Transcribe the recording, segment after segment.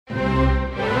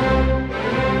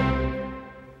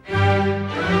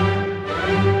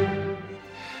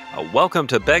Welcome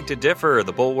to Beg to Differ,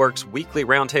 the Bulwark's weekly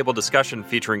roundtable discussion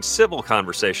featuring civil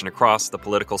conversation across the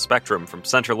political spectrum, from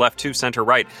center-left to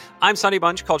center-right. I'm Sonny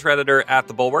Bunch, culture editor at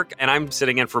The Bulwark, and I'm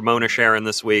sitting in for Mona Sharon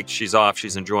this week. She's off.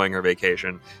 She's enjoying her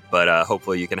vacation, but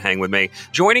hopefully you can hang with me.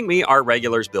 Joining me are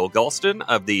regulars Bill Gulston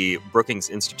of the Brookings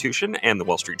Institution and the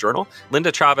Wall Street Journal,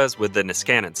 Linda Chavez with the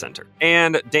Niskanen Center,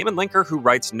 and Damon Linker, who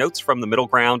writes Notes from the Middle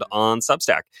Ground on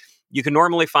Substack. You can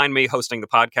normally find me hosting the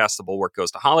podcast The Bulwark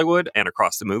Goes to Hollywood and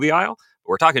Across the Movie Aisle.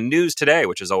 We're talking news today,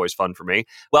 which is always fun for me.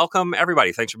 Welcome,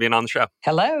 everybody. Thanks for being on the show.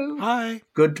 Hello. Hi.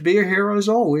 Good to be here as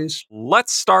always.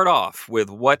 Let's start off with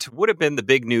what would have been the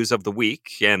big news of the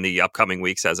week and the upcoming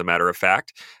weeks, as a matter of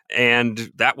fact.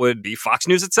 And that would be Fox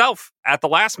News itself. At the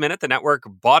last minute, the network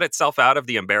bought itself out of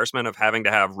the embarrassment of having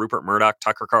to have Rupert Murdoch,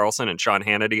 Tucker Carlson, and Sean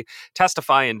Hannity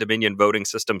testify in Dominion Voting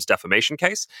Systems defamation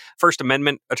case. First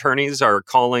Amendment attorneys are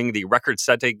calling the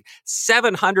record-setting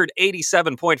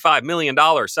 $787.5 million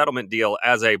settlement deal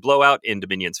as a blowout in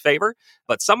Dominion's favor.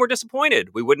 But some were disappointed.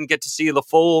 We wouldn't get to see the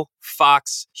full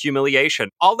Fox humiliation.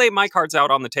 I'll lay my cards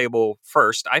out on the table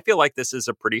first. I feel like this is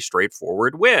a pretty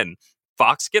straightforward win.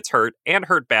 Fox gets hurt, and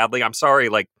hurt badly. I'm sorry,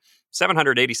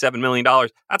 $787 million.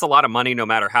 That's a lot of money, no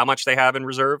matter how much they have in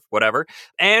reserve, whatever.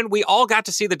 And we all got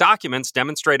to see the documents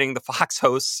demonstrating the Fox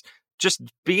hosts just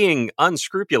being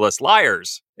unscrupulous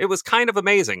liars. It was kind of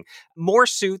amazing. More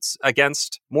suits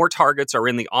against more targets are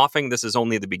in the offing. This is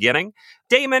only the beginning.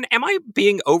 Damon, am I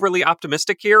being overly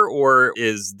optimistic here, or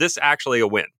is this actually a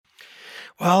win?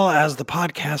 Well, as the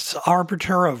podcast's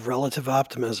arbiter of relative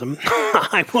optimism,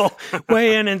 I will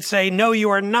weigh in and say, no,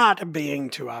 you are not being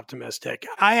too optimistic.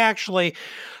 I actually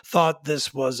thought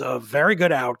this was a very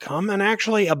good outcome, and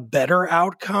actually a better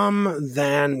outcome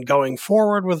than going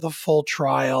forward with a full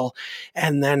trial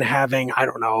and then having,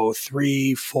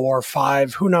 3, 4,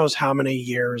 5, who knows how many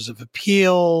years of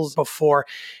appeals before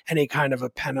any kind of a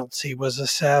penalty was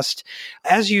assessed.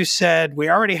 As you said, we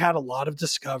already had a lot of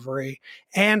discovery,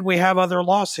 and we have other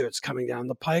lawsuits coming down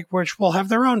the pike, which will have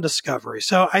their own discovery.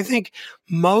 So I think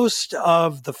most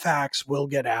of the facts will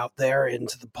get out there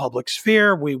into the public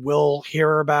sphere. We will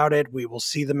hear about it. We will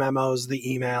see the memos, the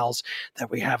emails that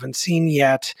we haven't seen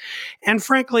yet. And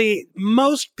frankly,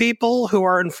 most people who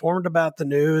are informed about the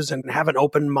news and have an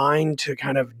open mind to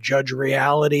kind of judge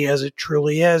reality as it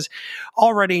truly is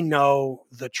already know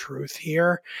the truth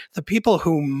here. The people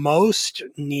who most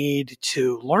need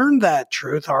to learn that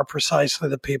truth are precisely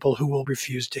the people who will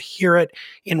refuse to hear it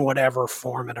in whatever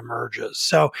form it emerges.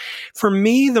 So for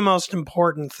me, the most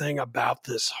important thing about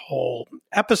this whole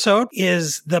episode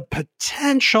is the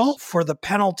potential for the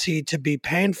penalty to be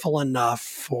painful enough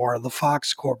for the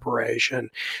Fox Corporation,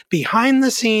 behind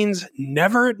the scenes,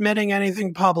 never admitting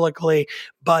anything publicly,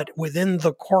 but within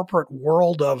the corporate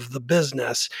world of the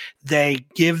business, they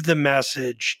give the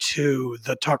message to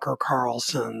the Tucker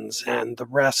Carlsons and the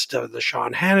rest of the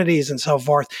Sean Hannitys and so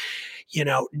forth,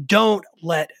 don't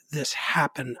let this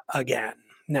happen again.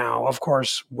 Now, of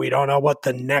course, we don't know what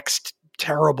the next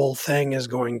terrible thing is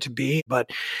going to be, but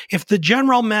if the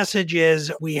general message is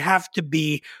we have to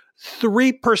be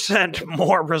 3%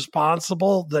 more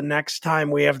responsible the next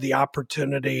time we have the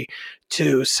opportunity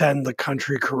to send the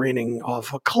country careening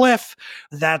off a cliff,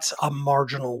 that's a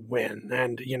marginal win.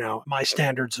 And, my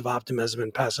standards of optimism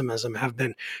and pessimism have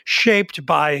been shaped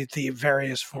by the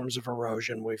various forms of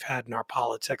erosion we've had in our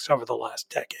politics over the last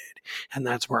decade. And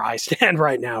that's where I stand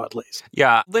right now, at least.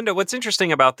 Yeah. Linda, what's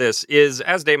interesting about this is,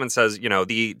 as Damon says,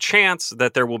 the chance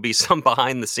that there will be some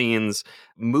behind the scenes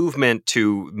movement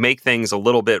to make things a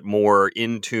little bit more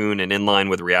in tune and in line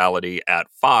with reality at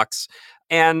Fox.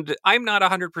 And I'm not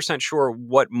 100% sure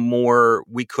what more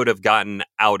we could have gotten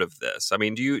out of this. I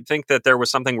mean, do you think that there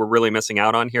was something we're really missing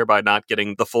out on here by not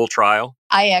getting the full trial?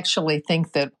 I actually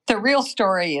think that the real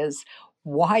story is,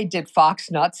 why did Fox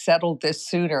not settle this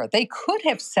sooner? They could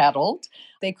have settled.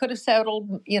 They could have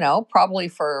settled, probably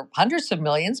for hundreds of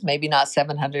millions, maybe not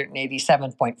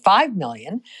 $787.5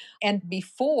 million. And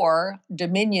before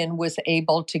Dominion was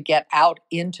able to get out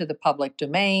into the public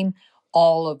domain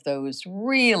all of those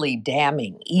really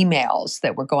damning emails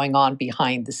that were going on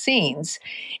behind the scenes.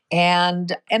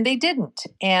 And they didn't.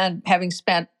 And having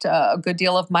spent a good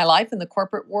deal of my life in the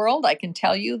corporate world, I can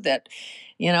tell you that,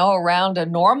 around a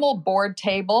normal board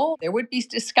table, there would be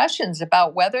discussions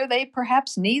about whether they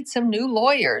perhaps need some new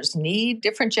lawyers, need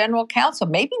different general counsel,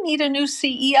 maybe need a new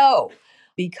CEO.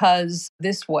 Because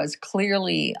this was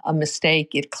clearly a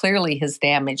mistake. It clearly has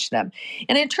damaged them.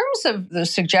 And in terms of the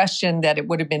suggestion that it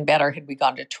would have been better had we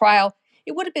gone to trial,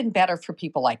 it would have been better for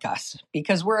people like us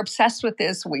because we're obsessed with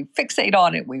this. We fixate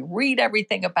on it. We read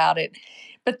everything about it.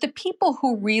 But the people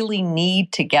who really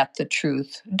need to get the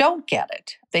truth don't get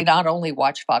it. They not only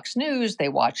watch Fox News, they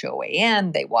watch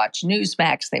OAN, they watch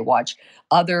Newsmax, they watch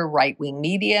other right-wing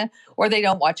media, or they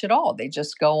don't watch at all. They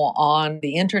just go on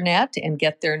the internet and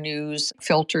get their news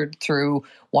filtered through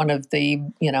one of the,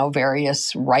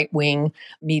 various right-wing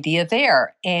media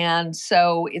there. And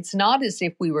so it's not as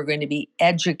if we were going to be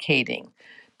educating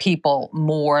people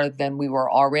more than we were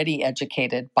already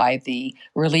educated by the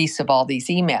release of all these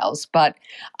emails. But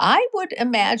I would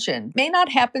imagine may not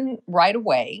happen right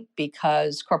away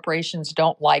because corporations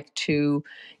don't like to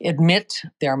admit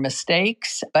their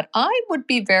mistakes. But I would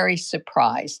be very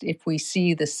surprised if we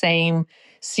see the same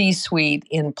C-suite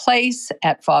in place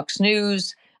at Fox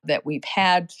News that we've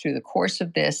had through the course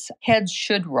of this. Heads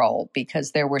should roll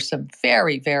because there were some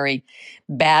very, very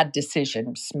bad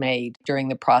decisions made during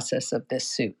the process of this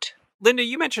suit. Linda,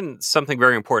 you mentioned something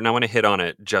very important. I want to hit on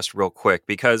it just real quick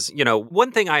because,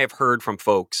 one thing I have heard from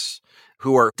folks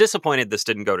who are disappointed this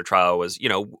didn't go to trial was,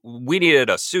 we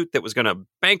needed a suit that was going to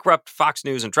bankrupt Fox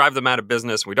News and drive them out of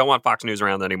business. We don't want Fox News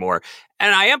around anymore.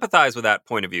 And I empathize with that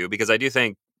point of view because I do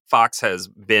think Fox has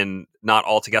been not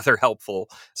altogether helpful,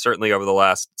 certainly over the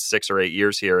last 6 or 8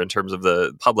 years here in terms of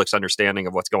the public's understanding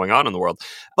of what's going on in the world.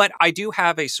 But I do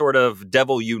have a sort of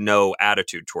devil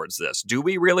attitude towards this. Do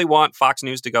we really want Fox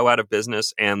News to go out of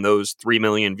business and those 3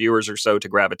 million viewers or so to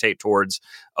gravitate towards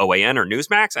OAN or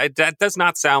Newsmax? That does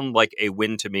not sound like a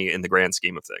win to me in the grand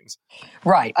scheme of things.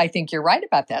 Right. I think you're right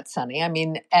about that, Sonny. I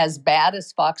mean, as bad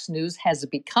as Fox News has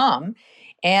become,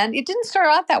 and it didn't start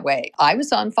out that way. I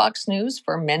was on Fox News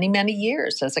for many, many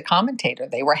years as a commentator.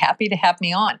 They were happy to have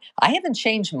me on. I haven't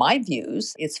changed my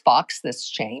views. It's Fox that's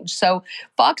changed. So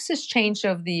Fox has changed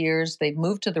over the years. They've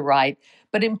moved to the right.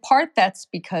 But in part, that's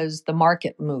because the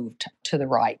market moved to the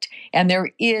right. And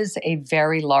there is a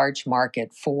very large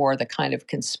market for the kind of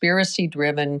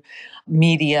conspiracy-driven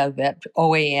media that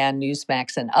OAN,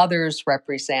 Newsmax, and others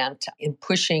represent in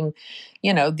pushing,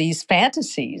 these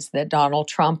fantasies that Donald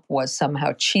Trump was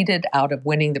somehow cheated out of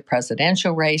winning the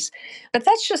presidential race. But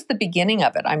that's just the beginning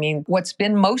of it. I mean, what's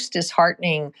been most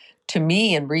disheartening to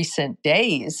me in recent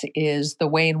days is the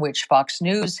way in which Fox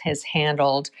News has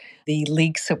handled the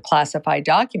leaks of classified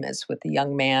documents with the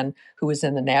young man who was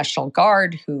in the National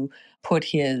Guard who put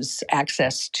his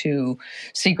access to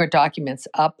secret documents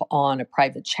up on a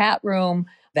private chat room.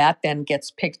 That then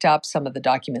gets picked up. Some of the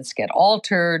documents get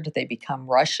altered. They become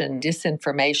Russian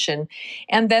disinformation.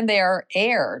 And then they are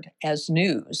aired as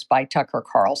news by Tucker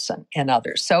Carlson and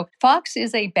others. So Fox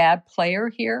is a bad player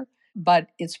here, but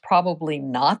it's probably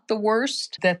not the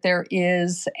worst that there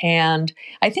is. And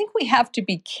I think we have to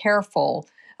be careful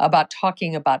about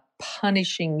talking about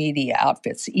punishing media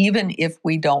outfits, even if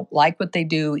we don't like what they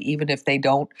do, even if they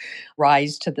don't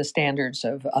rise to the standards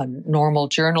of normal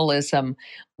journalism.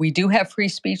 We do have free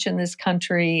speech in this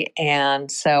country.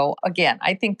 And so, again,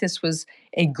 I think this was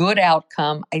a good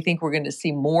outcome. I think we're going to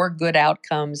see more good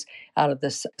outcomes out of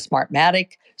this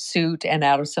Smartmatic suit and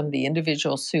out of some of the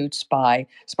individual suits by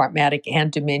Smartmatic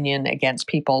and Dominion against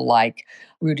people like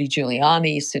Rudy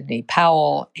Giuliani, Sidney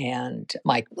Powell, and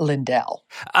Mike Lindell.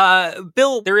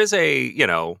 Bill, there is a,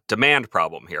 demand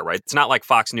problem here, right? It's not like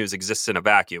Fox News exists in a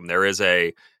vacuum. There is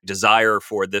a desire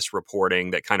for this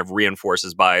reporting that kind of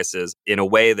reinforces biases in a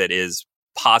way that is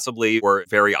possibly or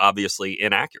very obviously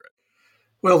inaccurate.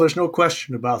 Well, there's no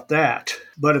question about that.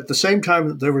 But at the same time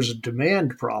that there was a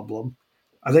demand problem,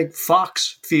 I think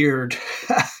Fox feared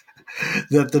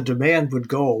that the demand would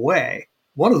go away.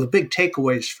 One of the big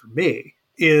takeaways for me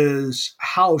is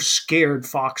how scared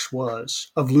Fox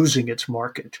was of losing its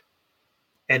market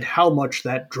and how much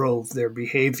that drove their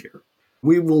behavior.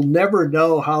 We will never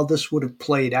know how this would have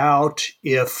played out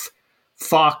if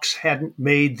Fox hadn't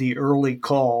made the early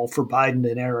call for Biden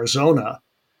in Arizona.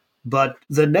 But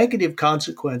the negative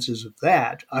consequences of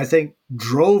that, I think,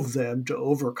 drove them to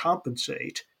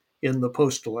overcompensate in the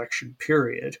post-election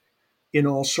period in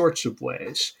all sorts of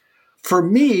ways. For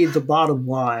me, the bottom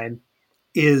line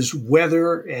is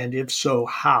whether, and if so,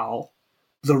 how,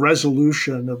 the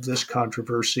resolution of this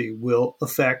controversy will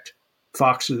affect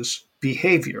Fox's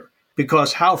behavior.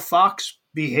 Because how Fox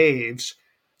behaves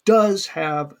does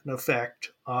have an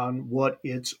effect on what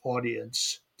its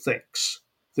audience thinks.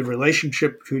 The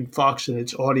relationship between Fox and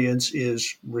its audience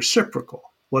is reciprocal.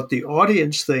 What the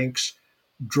audience thinks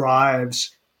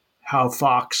drives how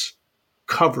Fox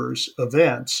covers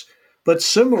events. But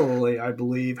similarly, I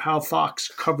believe how Fox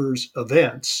covers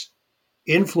events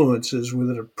influences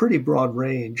within a pretty broad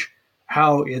range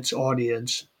how its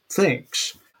audience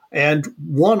thinks. And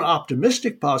one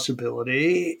optimistic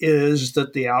possibility is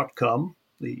that the outcome,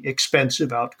 the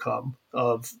expensive outcome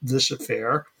of this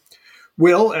affair,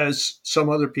 will, as some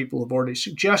other people have already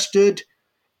suggested,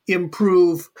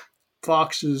 improve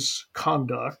Fox's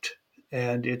conduct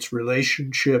and its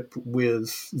relationship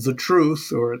with the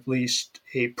truth, or at least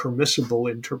a permissible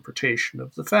interpretation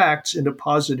of the facts, in a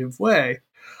positive way.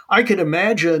 I can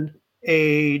imagine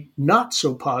a not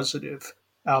so positive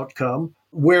outcome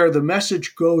where the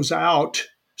message goes out,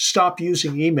 stop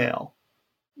using email.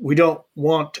 We don't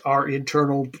want our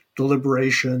internal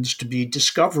deliberations to be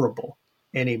discoverable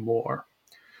anymore.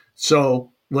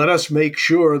 So let us make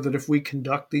sure that if we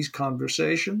conduct these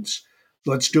conversations,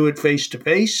 let's do it face to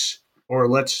face, or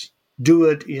let's do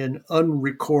it in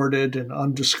unrecorded and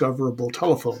undiscoverable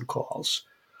telephone calls.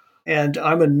 And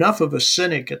I'm enough of a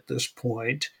cynic at this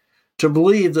point to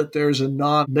believe that there's a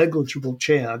non-negligible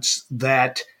chance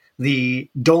that the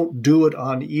don't do it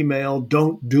on email,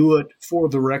 don't do it for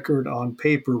the record on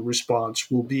paper response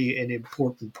will be an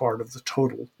important part of the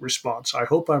total response. I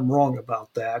hope I'm wrong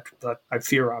about that, but I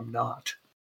fear I'm not.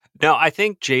 No, I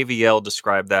think JVL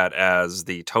described that as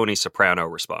the Tony Soprano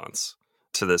response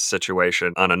to this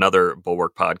situation on another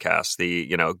Bulwark podcast.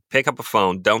 Pick up a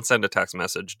phone, don't send a text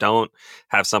message, don't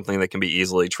have something that can be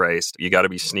easily traced. You got to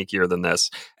be sneakier than this.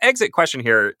 Exit question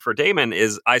here for Damon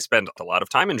is, I spent a lot of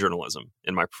time in journalism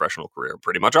in my professional career,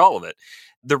 pretty much all of it.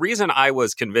 The reason I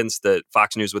was convinced that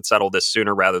Fox News would settle this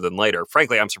sooner rather than later,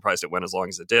 frankly, I'm surprised it went as long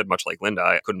as it did, much like Linda.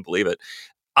 I couldn't believe it.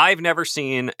 I've never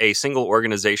seen a single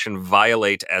organization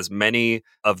violate as many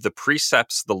of the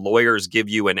precepts the lawyers give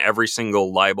you in every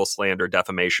single libel, slander,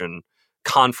 defamation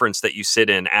conference that you sit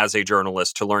in as a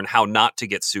journalist to learn how not to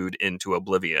get sued into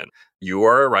oblivion. You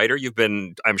are a writer. You've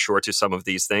been, I'm sure, to some of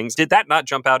these things. Did that not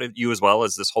jump out at you as well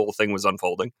as this whole thing was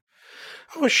unfolding?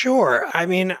 Oh, sure. I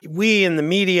mean, we in the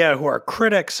media who are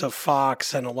critics of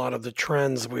Fox and a lot of the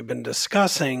trends we've been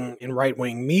discussing in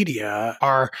right-wing media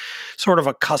are sort of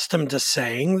accustomed to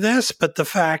saying this, but the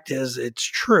fact is it's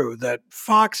true that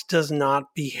Fox does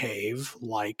not behave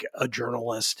like a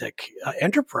journalistic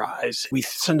enterprise. We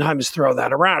sometimes throw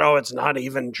that around. Oh, it's not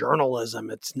even journalism.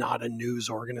 It's not a news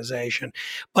organization.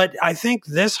 But I think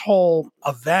this whole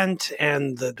event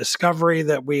and the discovery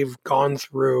that we've gone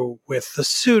through with the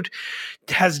suit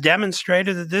has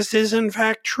demonstrated that this is in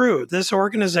fact true. This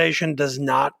organization does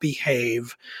not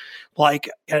behave like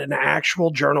an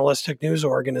actual journalistic news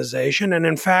organization. And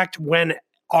in fact, when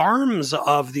arms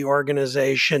of the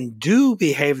organization do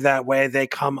behave that way, they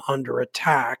come under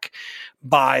attack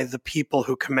by the people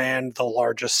who command the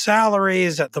largest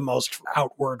salaries at the most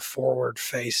outward,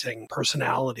 forward-facing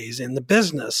personalities in the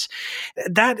business.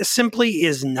 That simply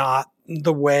is not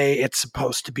the way it's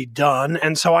supposed to be done.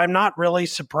 And so I'm not really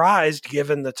surprised,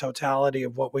 given the totality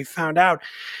of what we found out,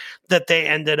 that they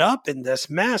ended up in this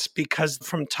mess, because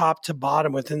from top to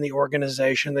bottom within the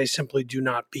organization, they simply do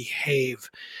not behave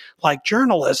like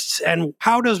journalists. And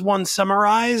how does one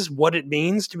summarize what it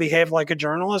means to behave like a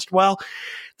journalist? Well,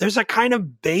 there's a kind of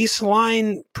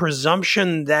baseline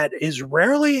presumption that is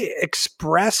rarely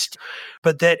expressed,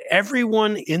 but that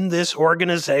everyone in this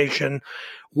organization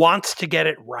wants to get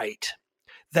it right,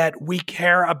 that we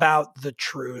care about the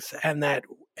truth, and that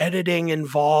editing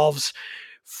involves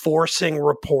forcing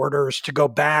reporters to go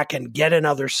back and get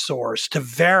another source to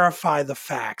verify the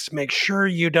facts, make sure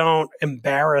you don't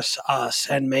embarrass us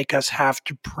and make us have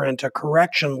to print a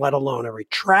correction, let alone a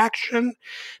retraction,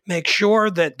 make sure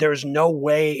that there's no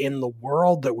way in the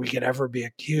world that we could ever be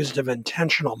accused of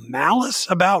intentional malice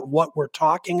about what we're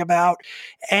talking about.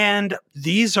 And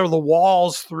these are the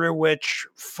walls through which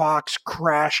Fox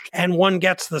crashed. And one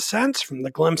gets the sense from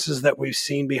the glimpses that we've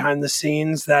seen behind the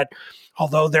scenes that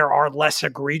although there are less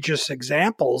egregious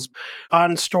examples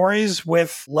on stories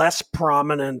with less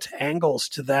prominent angles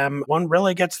to them, one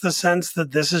really gets the sense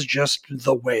that this is just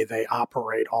the way they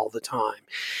operate all the time.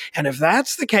 And if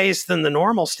that's the case, then the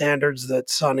normal standards that,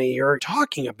 Sonny, you're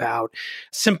talking about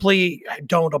simply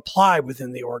don't apply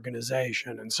within the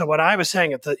organization. And so what I was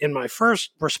saying in my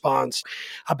first response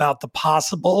about the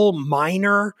possible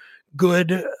minor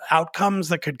good outcomes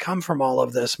that could come from all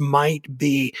of this might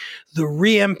be the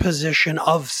reimposition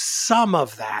of some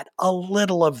of that, a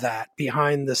little of that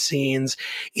behind the scenes,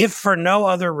 if for no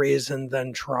other reason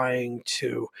than trying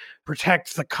to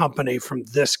protect the company from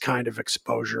this kind of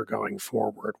exposure going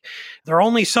forward. There are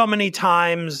only so many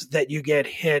times that you get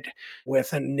hit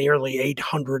with a nearly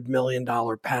 $800 million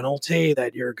penalty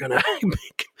that you're going to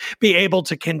be able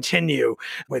to continue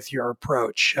with your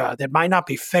approach. That might not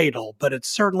be fatal, but it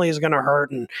certainly is going to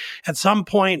hurt. And at some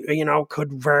point,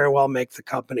 could very well make the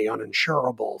company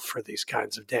uninsurable for these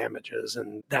kinds of damages.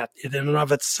 And that in and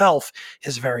of itself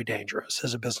is very dangerous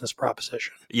as a business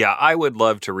proposition. Yeah, I would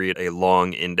love to read a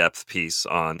long, in-depth in-depth piece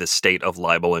on the state of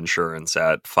libel insurance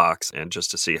at Fox, and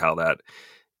just to see how that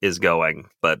is going.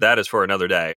 But that is for another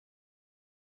day.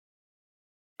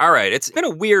 All right, it's been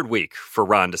a weird week for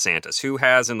Ron DeSantis, who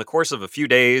has, in the course of a few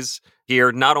days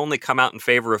here, not only come out in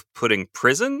favor of putting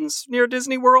prisons near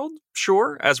Disney World,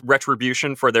 sure, as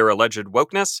retribution for their alleged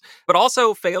wokeness, but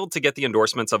also failed to get the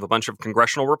endorsements of a bunch of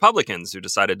congressional Republicans who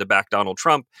decided to back Donald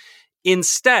Trump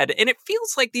instead. And it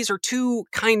feels like these are two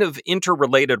kind of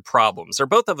interrelated problems. They're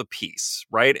both of a piece,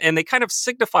 right? And they kind of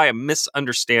signify a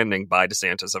misunderstanding by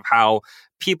DeSantis of how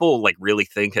people really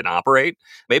think and operate.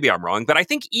 Maybe I'm wrong, but I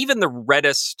think even the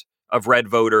reddest of red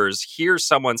voters hear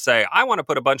someone say, I want to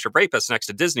put a bunch of rapists next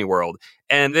to Disney World.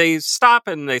 And they stop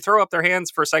and they throw up their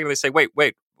hands for a second. They say, wait,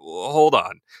 hold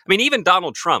on. I mean, even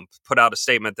Donald Trump put out a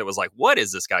statement that was like, what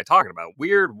is this guy talking about?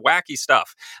 Weird, wacky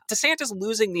stuff. DeSantis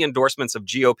losing the endorsements of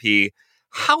GOP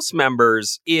House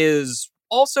members is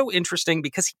also interesting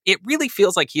because it really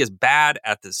feels like he is bad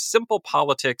at the simple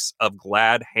politics of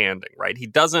glad handing, right? He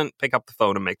doesn't pick up the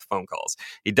phone and make the phone calls.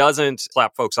 He doesn't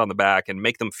slap folks on the back and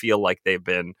make them feel like they've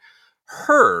been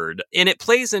heard. And it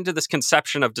plays into this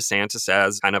conception of DeSantis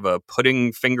as kind of a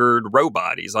pudding-fingered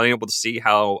robot. He's unable to see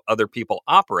how other people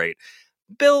operate.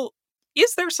 Bill,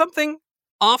 is there something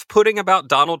off-putting about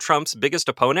Donald Trump's biggest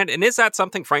opponent? And is that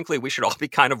something, frankly, we should all be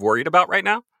kind of worried about right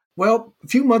now? Well, a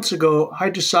few months ago, I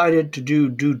decided to do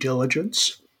due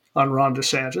diligence on Ron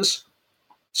DeSantis.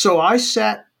 So I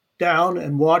sat down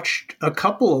and watched a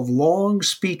couple of long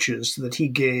speeches that he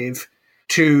gave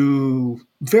to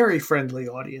very friendly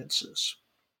audiences,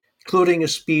 including a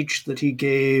speech that he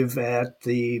gave at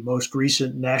the most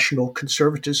recent National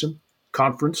Conservatism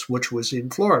Conference, which was in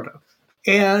Florida.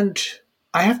 And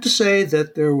I have to say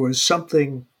that there was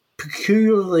something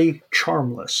peculiarly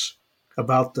charmless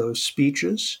about those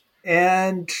speeches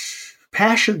and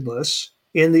passionless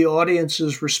in the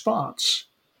audience's response.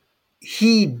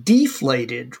 He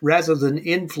deflated rather than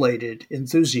inflated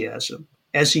enthusiasm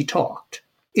as he talked,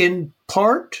 in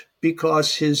part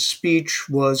because his speech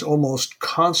was almost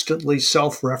constantly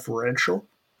self-referential,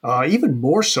 even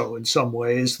more so in some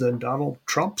ways than Donald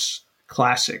Trump's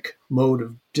classic mode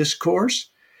of discourse,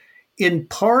 in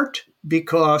part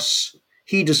because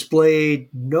he displayed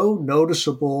no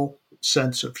noticeable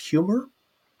sense of humor,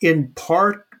 in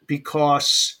part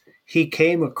because he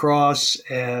came across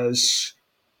as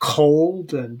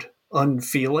cold and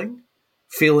unfeeling,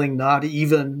 feeling not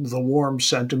even the warm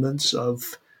sentiments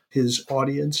of his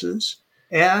audiences.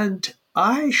 And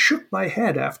I shook my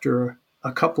head after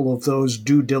a couple of those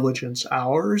due diligence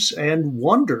hours and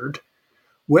wondered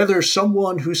whether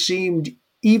someone who seemed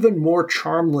even more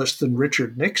charmless than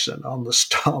Richard Nixon on the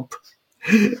stump,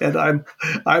 and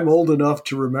I'm old enough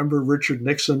to remember Richard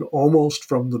Nixon almost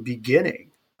from the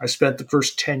beginning. I spent the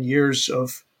first 10 years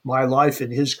of my life in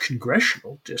his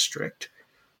congressional district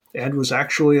and was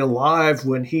actually alive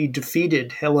when he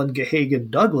defeated Helen Gahagan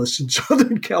Douglas in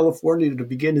Southern California to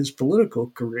begin his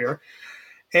political career.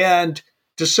 And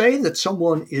to say that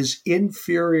someone is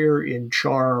inferior in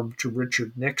charm to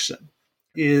Richard Nixon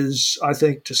is, I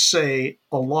think, to say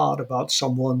a lot about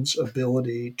someone's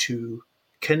ability to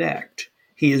connect.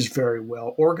 He is very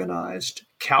well organized,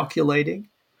 calculating,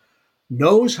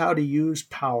 knows how to use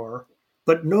power,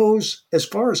 but knows, as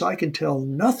far as I can tell,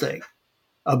 nothing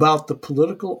about the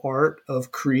political art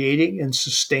of creating and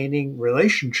sustaining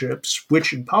relationships,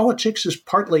 which in politics is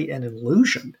partly an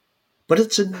illusion, but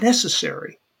it's a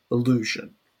necessary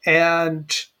illusion.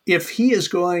 And if he is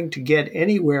going to get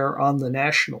anywhere on the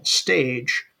national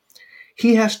stage,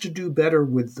 he has to do better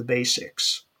with the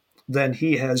basics than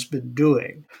he has been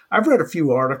doing. I've read a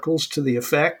few articles to the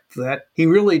effect that he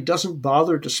really doesn't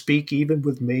bother to speak even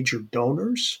with major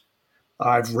donors.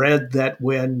 I've read that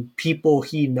when people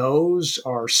he knows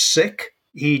are sick,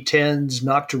 he tends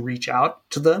not to reach out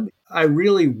to them. I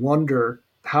really wonder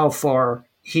how far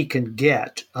he can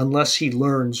get unless he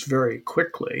learns very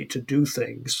quickly to do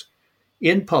things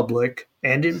in public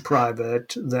and in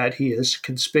private that he has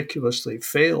conspicuously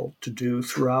failed to do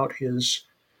throughout his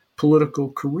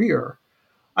political career.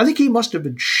 I think he must have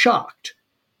been shocked.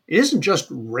 It isn't just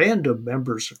random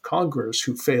members of Congress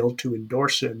who failed to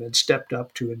endorse him and stepped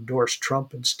up to endorse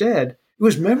Trump instead. It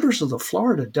was members of the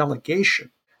Florida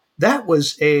delegation. That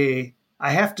was I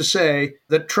have to say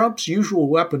that Trump's usual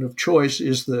weapon of choice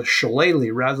is the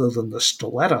shillelagh rather than the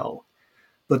stiletto.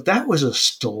 But that was a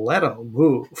stiletto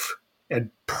move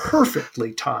and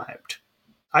perfectly timed.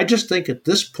 I just think at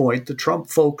this point, the Trump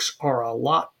folks are a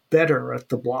lot better at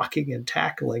the blocking and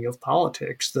tackling of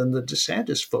politics than the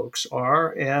DeSantis folks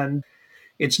are. And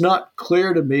it's not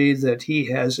clear to me that he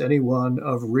has anyone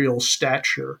of real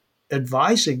stature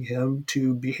advising him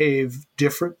to behave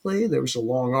differently. There was a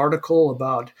long article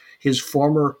about his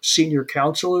former senior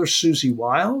counselor, Susie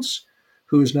Wiles,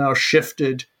 who has now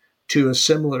shifted to a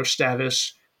similar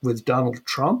status with Donald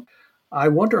Trump. I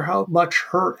wonder how much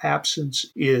her absence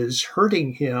is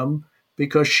hurting him,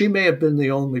 because she may have been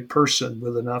the only person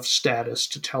with enough status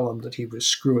to tell him that he was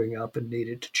screwing up and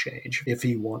needed to change if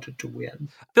he wanted to win.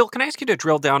 Bill, can I ask you to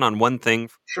drill down on one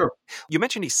thing? Sure. You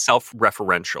mentioned he's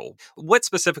self-referential. What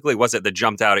specifically was it that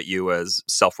jumped out at you as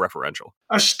self-referential?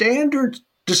 A standard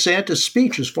DeSantis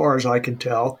speech, as far as I can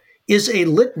tell, is a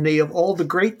litany of all the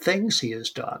great things he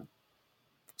has done.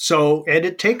 So, and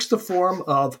it takes the form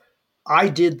of, I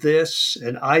did this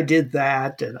and I did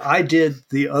that and I did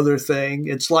the other thing.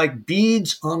 It's like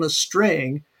beads on a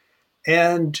string,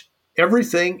 and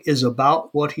everything is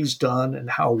about what he's done and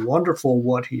how wonderful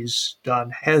what he's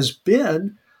done has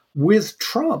been with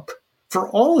Trump. For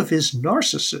all of his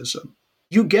narcissism,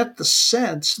 you get the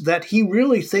sense that he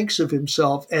really thinks of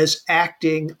himself as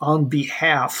acting on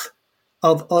behalf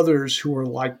of others who are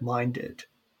like-minded.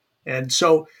 And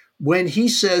so when he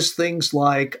says things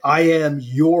like, I am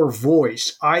your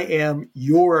voice, I am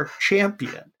your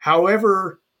champion,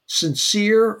 however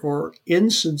sincere or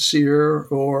insincere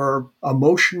or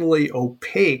emotionally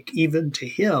opaque even to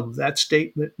him that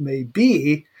statement may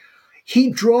be,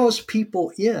 he draws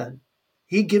people in.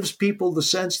 He gives people the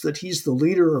sense that he's the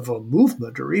leader of a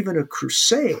movement or even a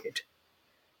crusade.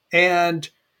 And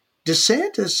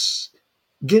DeSantis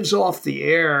gives off the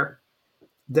air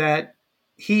that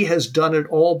he has done it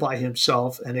all by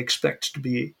himself and expects to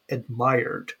be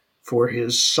admired for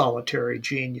his solitary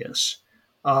genius.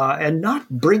 And not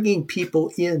bringing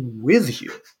people in with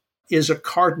you is a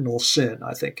cardinal sin,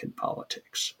 I think, in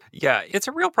politics. Yeah, it's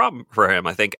a real problem for him,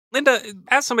 I think. Linda,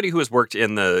 as somebody who has worked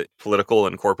in the political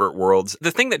and corporate worlds,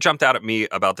 the thing that jumped out at me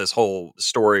about this whole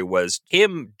story was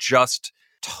him just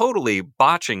totally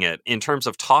botching it in terms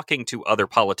of talking to other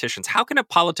politicians. How can a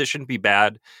politician be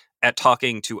bad at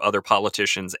talking to other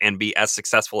politicians and be as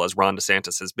successful as Ron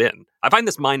DeSantis has been? I find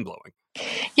this mind-blowing.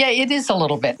 Yeah, it is a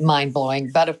little bit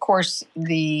mind-blowing. But of course,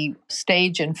 the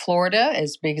stage in Florida,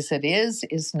 as big as it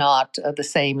is not the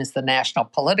same as the national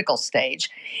political stage.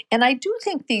 And I do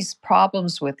think these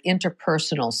problems with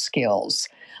interpersonal skills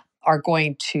are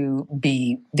going to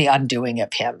be the undoing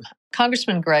of him.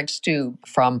 Congressman Greg Steube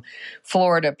from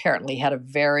Florida apparently had a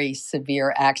very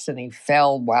severe accident. He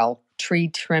fell while tree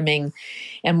trimming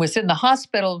and was in the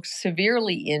hospital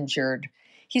severely injured.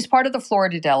 He's part of the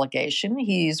Florida delegation.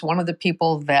 He's one of the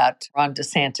people that Ron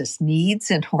DeSantis needs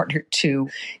in order to,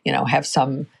 have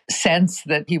some sense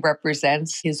that he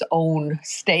represents his own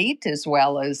state as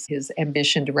well as his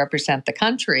ambition to represent the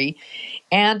country.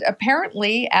 And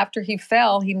apparently, after he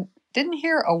fell, he didn't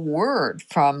hear a word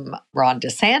from Ron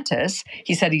DeSantis.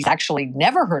 He said he's actually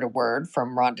never heard a word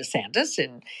from Ron DeSantis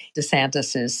in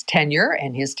DeSantis's tenure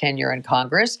and his tenure in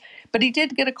Congress. But he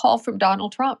did get a call from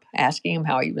Donald Trump asking him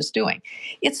how he was doing.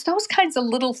 It's those kinds of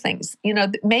little things.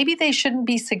 Maybe they shouldn't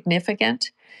be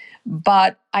significant,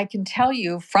 but I can tell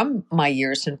you from my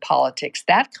years in politics,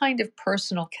 that kind of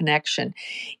personal connection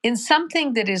in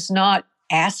something that is not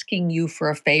asking you for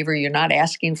a favor, you're not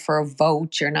asking for a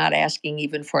vote, you're not asking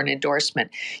even for an endorsement.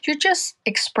 You're just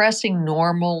expressing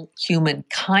normal human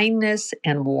kindness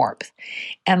and warmth.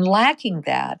 And lacking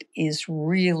that is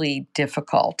really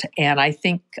difficult. And I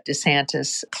think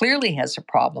DeSantis clearly has a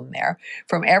problem there.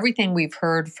 From everything we've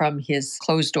heard from his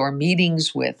closed-door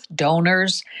meetings with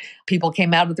donors, people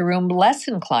came out of the room less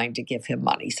inclined to give him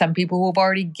money. Some people who have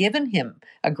already given him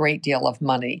a great deal of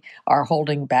money are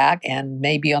holding back and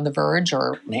may be on the verge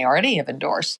or may already have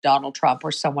endorsed Donald Trump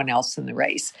or someone else in the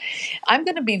race. I'm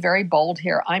going to be very bold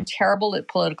here. I'm terrible at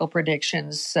political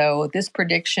predictions, so this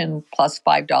prediction plus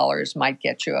 $5 might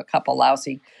get you a cup of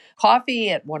lousy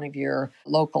coffee at one of your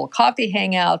local coffee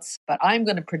hangouts, but I'm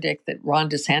going to predict that Ron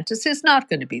DeSantis is not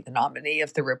going to be the nominee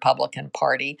of the Republican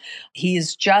Party. He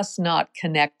is just not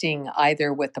connecting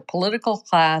either with the political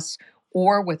class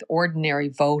or with ordinary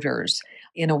voters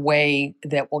in a way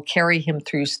that will carry him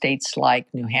through states like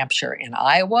New Hampshire and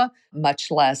Iowa,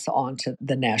 much less onto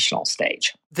the national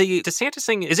stage. The DeSantis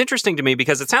thing is interesting to me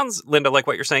because it sounds, Linda, like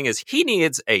what you're saying is he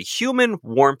needs a human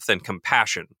warmth and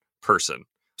compassion person.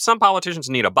 Some politicians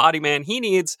need a body man. He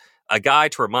needs a guy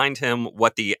to remind him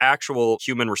what the actual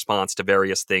human response to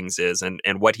various things is and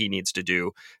what he needs to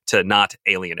do to not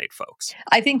alienate folks.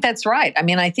 I think that's right.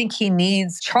 I think he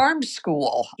needs charm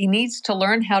school. He needs to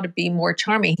learn how to be more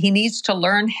charming. He needs to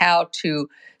learn how to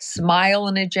smile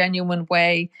in a genuine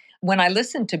way. When I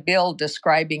listened to Bill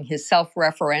describing his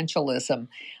self-referentialism,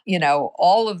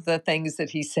 all of the things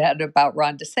that he said about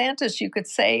Ron DeSantis, you could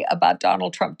say about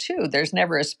Donald Trump too. There's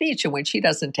never a speech in which he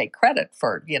doesn't take credit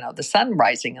for, the sun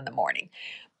rising in the morning.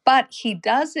 But he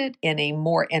does it in a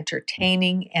more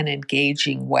entertaining and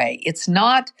engaging way. It's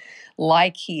not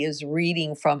like he is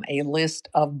reading from a list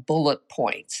of bullet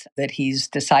points that he's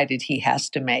decided he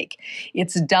has to make.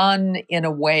 It's done in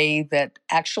a way that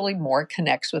actually more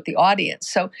connects with the audience.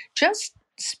 So just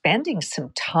spending some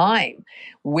time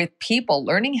with people,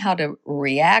 learning how to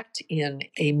react in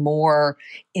a more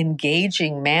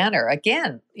engaging manner.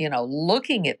 Again,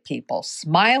 looking at people,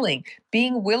 smiling,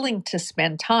 being willing to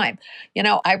spend time.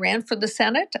 I ran for the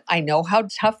Senate. I know how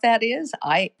tough that is.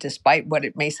 Despite what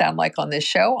it may sound like on this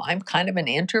show, I'm kind of an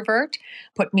introvert.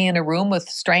 Put me in a room with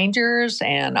strangers,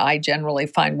 and I generally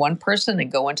find one person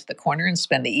and go into the corner and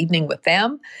spend the evening with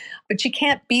them. But you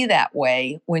can't be that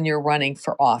way when you're running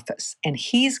for office. And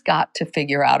he's got to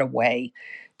figure out a way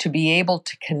to be able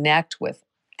to connect with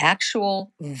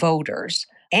actual voters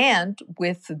and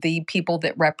with the people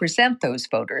that represent those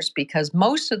voters, because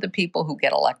most of the people who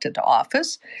get elected to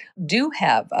office do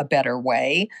have a better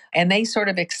way, and they sort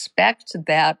of expect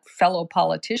that fellow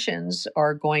politicians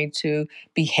are going to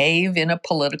behave in a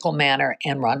political manner,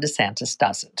 and Ron DeSantis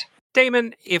doesn't.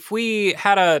 Damon, if we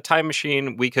had a time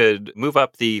machine, we could move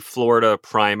up the Florida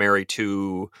primary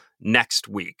to next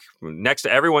week.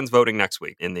 Everyone's voting next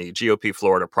week in the GOP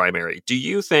Florida primary. Do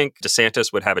you think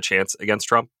DeSantis would have a chance against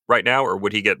Trump right now, or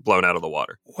would he get blown out of the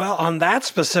water? Well, on that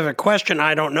specific question,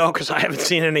 I don't know, because I haven't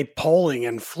seen any polling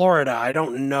in Florida. I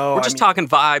don't know. We're just talking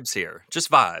vibes here,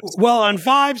 just vibes. Well, on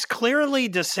vibes, clearly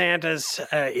DeSantis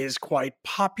is quite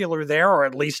popular there, or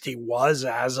at least he was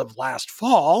as of last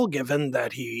fall, given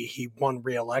that he won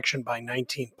re-election by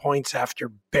 19 points after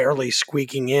barely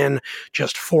squeaking in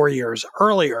just 4 years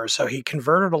earlier. So he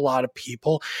converted a lot of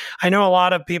people. I know a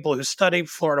lot of people who study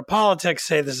Florida politics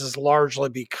say this is largely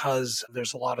because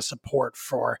there's a lot of support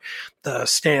for the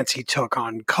stance he took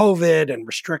on COVID and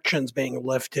restrictions being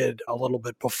lifted a little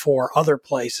bit before other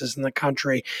places in the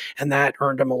country, and that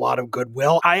earned him a lot of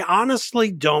goodwill. I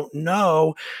honestly don't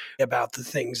know about the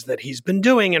things that he's been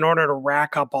doing in order to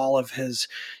rack up all of his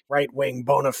right-wing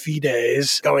bona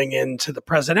fides going into the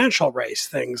presidential race,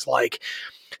 things like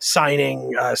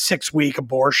signing a 6-week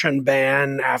abortion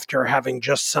ban after having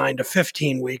just signed a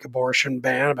 15-week abortion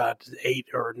ban about 8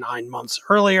 or 9 months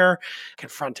earlier,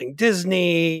 confronting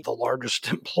Disney, the largest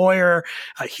employer,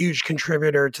 a huge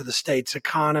contributor to the state's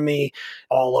economy,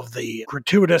 all of the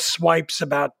gratuitous swipes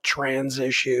about trans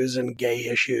issues and gay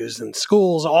issues in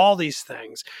schools, all these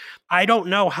things. I don't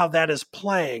know how that is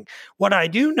playing. What I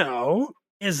do know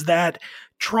is that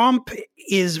Trump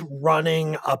is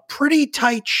running a pretty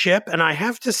tight ship, and I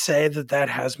have to say that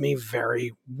has me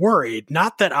very worried.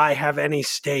 Not that I have any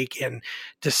stake in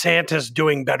DeSantis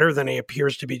doing better than he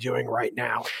appears to be doing right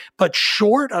now, but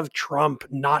short of Trump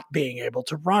not being able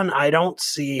to run, I don't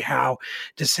see how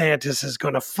DeSantis is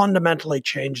going to fundamentally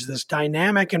change this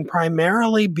dynamic, and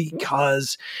primarily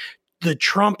because the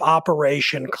Trump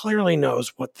operation clearly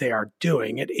knows what they are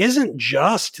doing. It isn't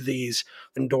just these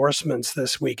endorsements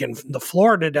this week in the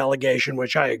Florida delegation,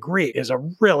 which I agree is a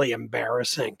really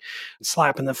embarrassing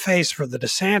slap in the face for the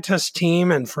DeSantis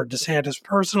team and for DeSantis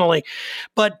personally.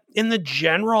 But in the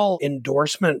general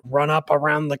endorsement run-up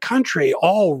around the country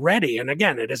already, and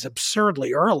again, it is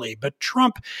absurdly early, but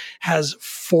Trump has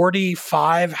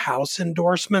 45 House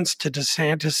endorsements to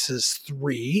DeSantis's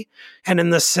 3, and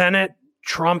in the Senate,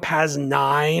 Trump has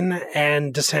 9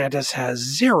 and DeSantis has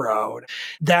 0.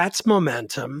 That's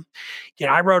momentum.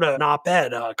 I wrote an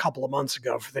op-ed a couple of months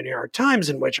ago for the New York Times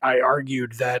in which I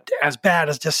argued that as bad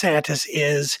as DeSantis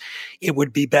is, it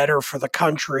would be better for the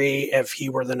country if he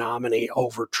were the nominee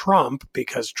over Trump,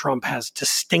 because Trump has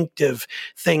distinctive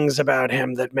things about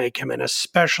him that make him an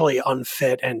especially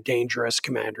unfit and dangerous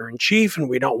commander-in-chief, and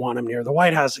we don't want him near the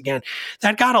White House again.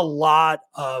 That got a lot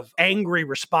of angry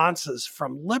responses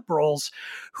from liberals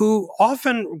who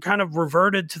often kind of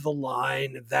reverted to the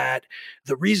line that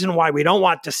the reason why we don't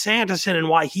want DeSantis in and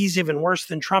why he's even worse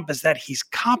than Trump is that he's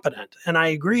competent. And I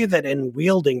agree that in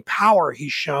wielding power,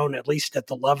 he's shown, at least at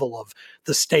the level of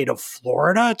the state of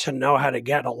Florida, to know how to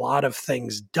get a lot of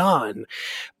things done.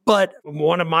 But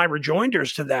one of my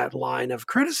rejoinders to that line of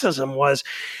criticism was,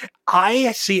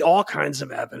 I see all kinds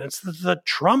of evidence that the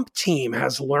Trump team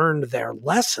has learned their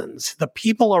lessons. The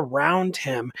people around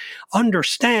him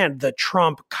understand that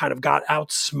Trump kind of got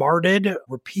outsmarted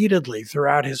repeatedly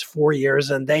throughout his 4 years,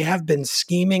 and they have been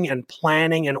scheming and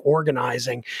planning and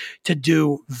organizing to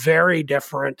do very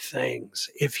different things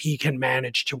if he can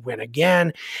manage to win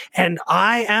again. And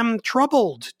I am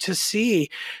troubled to see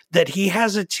that he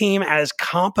has a team as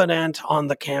competent on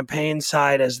the campaign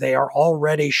side as they are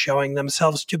already showing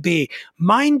themselves to be.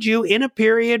 Mind you, in a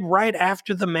period right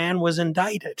after the man was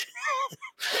indicted,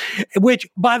 which,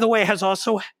 by the way, has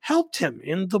also helped him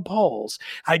in the polls.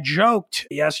 I joked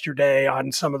yesterday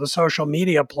on some of the social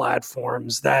media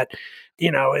platforms that,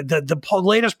 the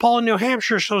latest poll in New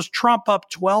Hampshire shows Trump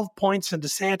up 12 points and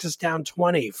DeSantis down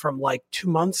 20 from like 2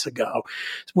 months ago,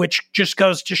 which just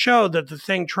goes to show that the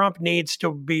thing Trump needs to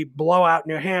blow out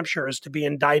New Hampshire is to be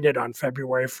indicted on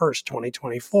February 1st,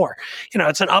 2024.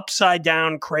 It's an upside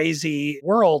down, crazy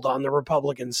world on the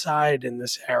Republican side in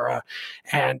this era,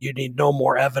 and you need no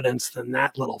more evidence than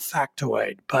that little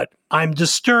factoid. But I'm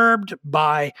disturbed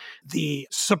by the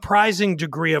surprising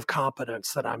degree of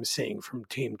competence that I'm seeing from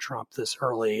Team Trump this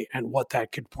early and what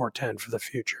that could portend for the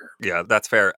future. Yeah, that's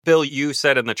fair. Bill, you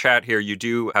said in the chat here you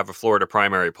do have a Florida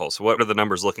primary poll. So what are the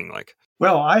numbers looking like?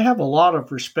 Well, I have a lot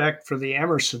of respect for the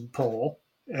Emerson poll,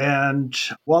 and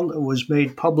one that was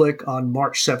made public on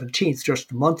March 17th,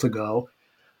 just a month ago,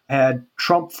 had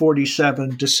Trump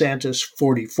 47, DeSantis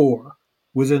 44,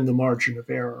 within the margin of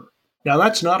error. Now,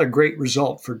 that's not a great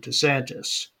result for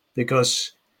DeSantis,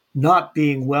 because not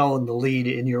being well in the lead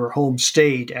in your home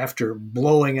state after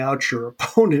blowing out your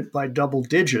opponent by double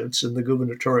digits in the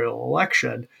gubernatorial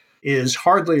election is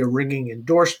hardly a ringing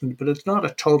endorsement, but it's not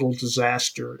a total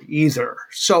disaster either.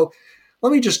 So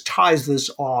let me just tie this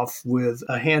off with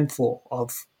a handful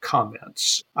of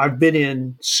comments. I've been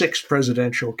in 6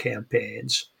 presidential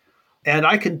campaigns, and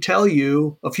I can tell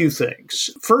you a few things.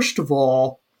 First of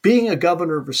all, being a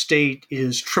governor of a state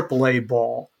is AAA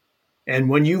ball. And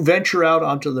when you venture out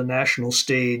onto the national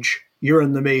stage, you're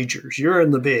in the majors, you're in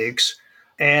the bigs,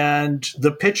 and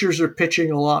the pitchers are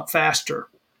pitching a lot faster.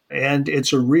 And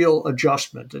it's a real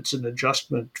adjustment. It's an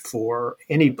adjustment for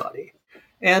anybody.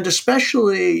 And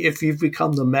especially if you've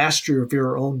become the master of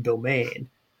your own domain,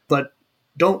 but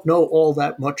don't know all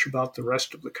that much about the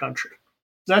rest of the country.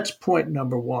 That's point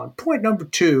number one. Point number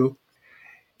two,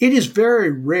 it is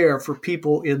very rare for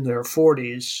people in their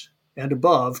 40s and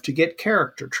above to get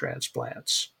character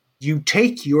transplants. You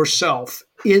take yourself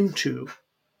into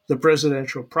the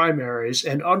presidential primaries,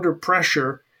 and under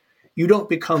pressure, you don't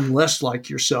become less like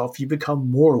yourself, you become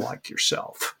more like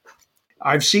yourself.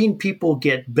 I've seen people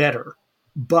get better,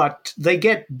 but they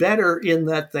get better in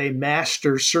that they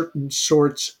master certain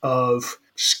sorts of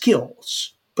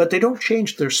skills, but they don't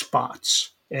change their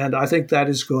spots. And I think that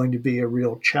is going to be a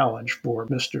real challenge for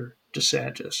Mr.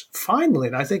 DeSantis. Finally,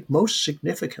 and I think most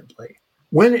significantly,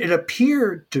 when it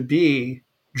appeared to be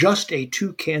just a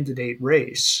 2-candidate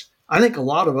race, I think a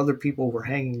lot of other people were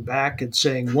hanging back and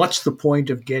saying, what's the point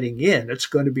of getting in? It's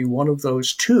going to be one of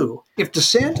those two. If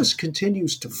DeSantis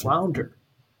continues to flounder,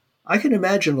 I can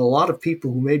imagine a lot of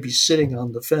people who may be sitting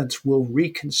on the fence will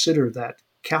reconsider that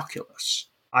calculus.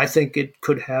 I think it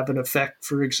could have an effect,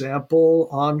 for example,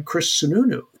 on Chris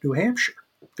Sununu, New Hampshire,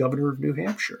 governor of New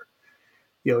Hampshire.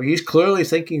 He's clearly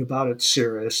thinking about it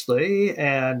seriously,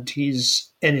 and he's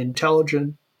an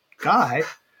intelligent guy.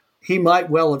 He might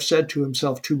well have said to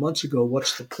himself 2 months ago,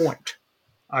 what's the point?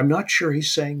 I'm not sure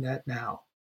he's saying that now.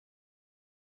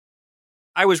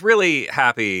 I was really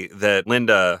happy that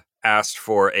Linda asked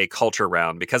for a culture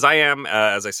round because I am,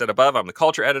 as I said above, I'm the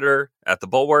culture editor at The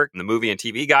Bulwark, and the movie and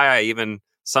TV guy. I even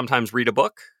sometimes read a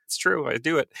book. It's true, I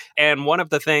do it. And one of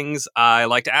the things I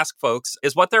like to ask folks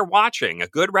is what they're watching. A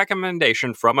good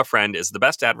recommendation from a friend is the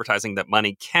best advertising that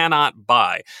money cannot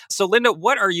buy. So, Linda,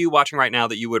 what are you watching right now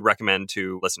that you would recommend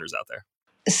to listeners out there?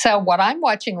 So what I'm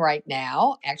watching right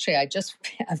now, actually, I just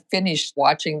finished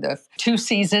watching the 2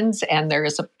 seasons, and there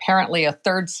is apparently a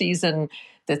 3rd season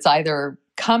that's either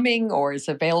coming or is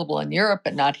available in Europe,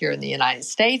 but not here in the United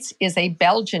States, is a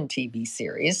Belgian TV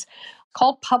series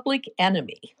called Public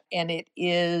Enemy. And it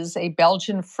is a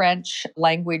Belgian-French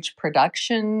language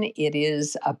production. It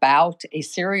is about a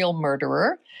serial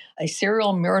murderer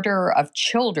of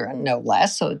children, no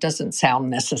less. So it doesn't sound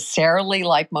necessarily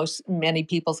like many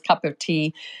people's cup of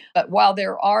tea. But while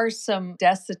there are some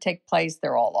deaths that take place,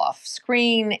 they're all off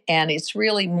screen. And it's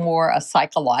really more a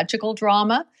psychological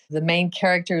drama. The main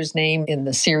character's name in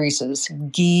the series is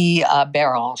Guy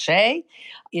Béranger.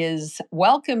 is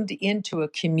welcomed into a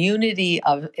community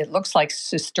of, it looks like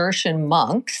Cistercian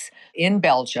monks in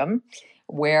Belgium,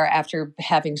 where after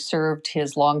having served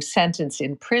his long sentence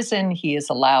in prison, he is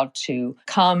allowed to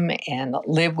come and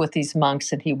live with these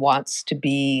monks, and he wants to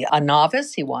be a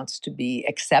novice. He wants to be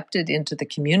accepted into the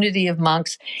community of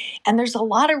monks. And there's a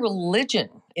lot of religion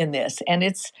in this. And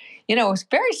it's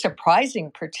very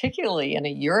surprising, particularly in a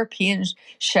European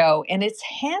show. And it's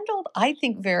handled, I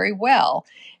think, very well.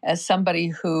 As somebody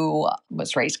who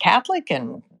was raised Catholic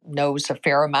and knows a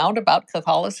fair amount about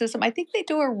Catholicism, I think they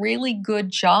do a really good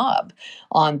job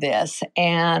on this.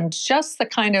 And just the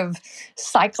kind of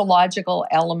psychological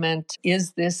element,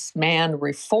 is this man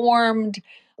reformed?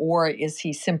 Or is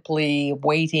he simply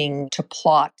waiting to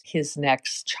plot his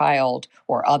next child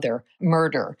or other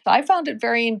murder? I found it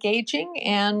very engaging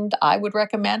and I would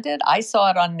recommend it. I saw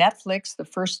it on Netflix. The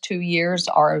first 2 years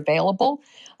are available.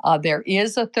 There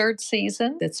is a third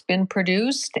season that's been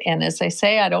produced. And as I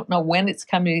say, I don't know when it's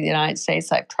coming to the United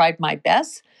States. I've tried my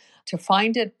best to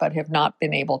find it, but have not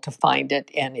been able to find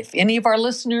it. And if any of our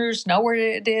listeners know where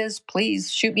it is,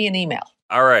 please shoot me an email.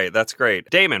 All right, that's great.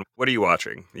 Damon, what are you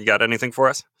watching? You got anything for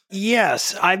us?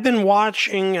 Yes, I've been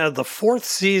watching the fourth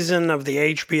season of the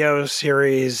HBO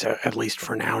series, at least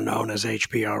for now known as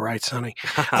HBO, right, Sonny?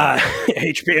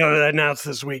 HBO announced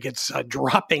this week it's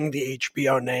dropping the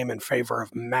HBO name in favor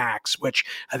of Max, which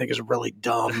I think is really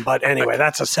dumb. But anyway,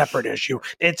 that's a separate issue.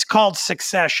 It's called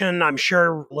Succession. I'm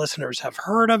sure listeners have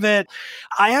heard of it.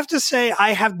 I have to say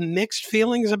I have mixed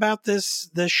feelings about this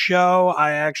show.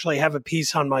 I actually have a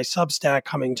piece on my Substack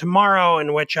coming tomorrow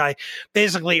in which I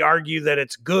basically argue that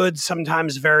it's good,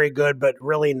 sometimes very good, but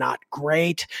really not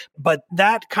great. But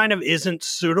that kind of isn't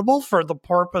suitable for the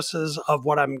purposes of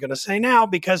what I'm going to say now,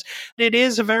 because it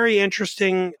is a very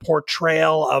interesting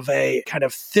portrayal of a kind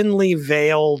of thinly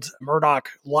veiled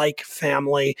Murdoch-like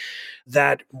family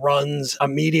that runs a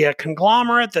media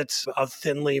conglomerate that's a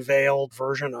thinly veiled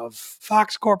version of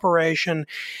Fox Corporation,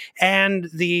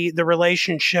 and the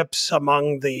relationships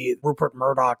among the Rupert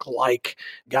Murdoch-like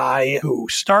guy who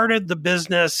started the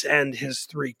business and his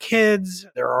three kids.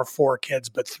 There are 4 kids,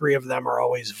 but 3 of them are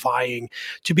always vying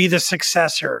to be the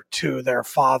successor to their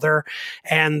father,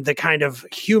 and the kind of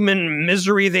human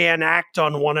misery they enact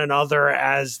on one another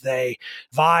as they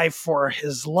vie for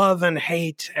his love and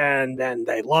hate, and then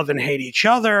they love and hate each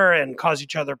other and cause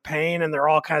each other pain. And there are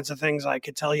all kinds of things I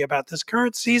could tell you about this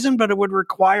current season, but it would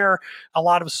require a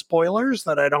lot of spoilers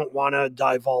that I don't want to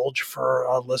divulge for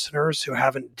listeners who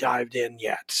haven't dived in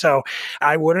yet. So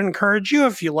I would encourage you,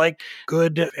 if you like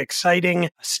good, exciting,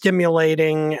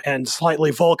 stimulating, and slightly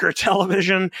vulgar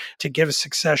television, to give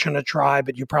Succession a try,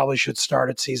 but you probably should start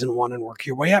at season 1 and work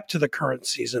your way up to the current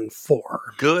season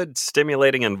 4. Good,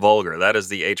 stimulating, and vulgar. That is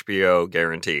the HBO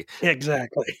guarantee.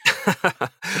 Exactly.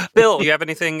 Bill, do you have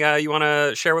anything you want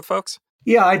to share with folks?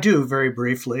 Yeah, I do, very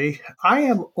briefly. I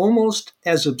am almost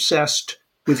as obsessed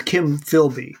with Kim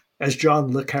Philby as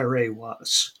John le Carré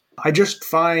was. I just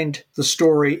find the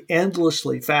story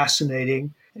endlessly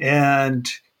fascinating, and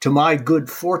to my good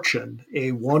fortune,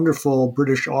 a wonderful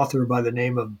British author by the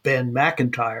name of Ben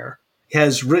McIntyre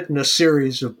has written a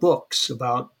series of books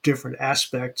about different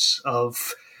aspects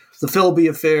of the Philby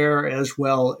affair as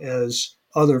well as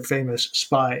other famous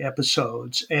spy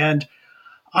episodes. And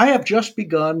I have just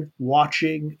begun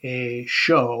watching a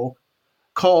show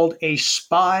called A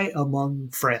Spy Among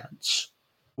Friends,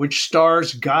 which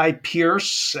stars Guy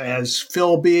Pearce as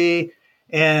Philby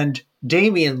and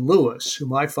Damian Lewis,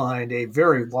 whom I find a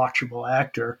very watchable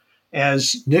actor,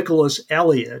 as Nicholas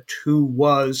Elliott, who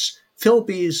was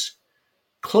Philby's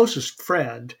closest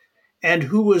friend and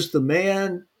who was the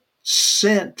man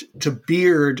sent to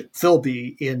beard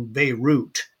Philby in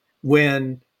Beirut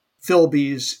when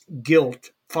Philby's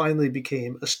guilt finally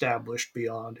became established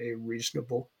beyond a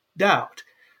reasonable doubt.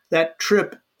 That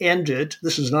trip ended,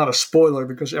 this is not a spoiler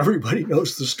because everybody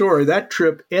knows the story, that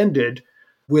trip ended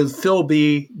with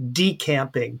Philby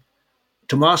decamping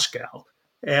to Moscow.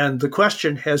 And the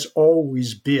question has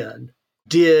always been,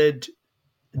 did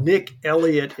Nick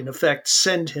Elliott, in effect,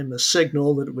 send him a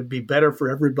signal that it would be better for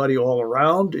everybody all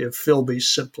around if Philby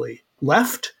simply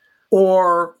left?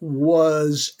 Or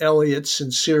was Elliott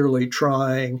sincerely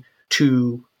trying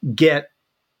to get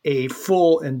a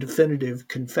full and definitive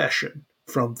confession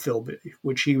from Philby,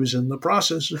 which he was in the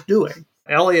process of doing?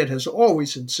 Elliott has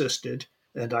always insisted,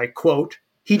 and I quote,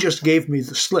 "He just gave me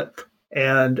the slip."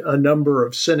 And a number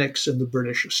of cynics in the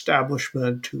British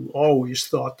establishment who always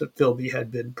thought that Philby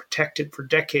had been protected for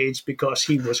decades because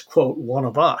he was, quote, one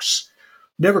of us,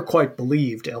 never quite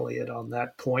believed Elliott on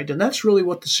that point. And that's really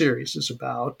what the series is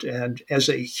about. And as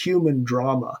a human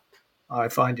drama, I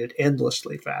find it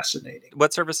endlessly fascinating.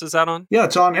 What service is that on? Yeah,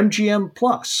 it's on MGM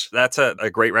Plus. That's a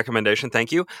great recommendation.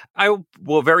 Thank you. I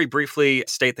will very briefly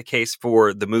state the case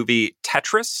for the movie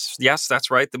Tetris. Yes,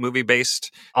 that's right. The movie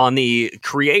based on the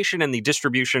creation and the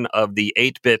distribution of the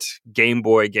 8-bit Game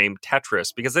Boy game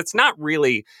Tetris, because it's not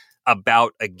really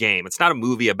about a game. It's not a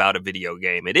movie about a video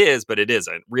game. It is, but it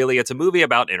isn't. Really, it's a movie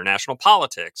about international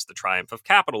politics, the triumph of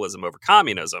capitalism over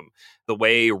communism, the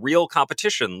way real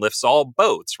competition lifts all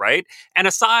boats, right? And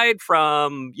aside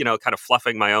from, kind of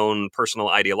fluffing my own personal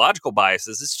ideological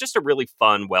biases, it's just a really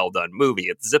fun, well-done movie.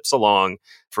 It zips along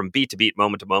from beat to beat,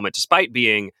 moment to moment, despite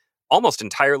being almost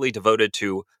entirely devoted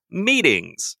to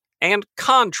meetings and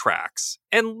contracts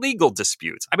and legal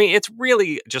disputes. I mean, it's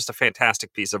really just a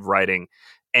fantastic piece of writing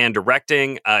and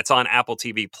directing. It's on Apple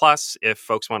TV Plus if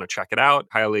folks want to check it out.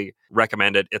 Highly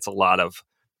recommend it. It's a lot of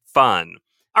fun.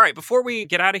 All right, before we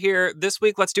get out of here this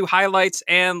week, let's do highlights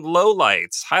and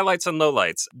lowlights. Highlights and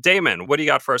lowlights. Damon, what do you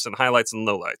got for us in highlights and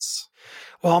lowlights?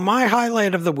 Well, my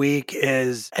highlight of the week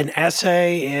is an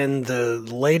essay in the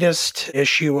latest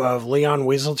issue of Leon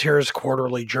Wieseltier's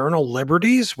quarterly journal,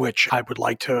 Liberties, which I would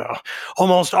like to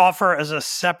almost offer as a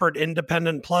separate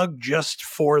independent plug just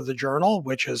for the journal,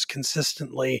 which is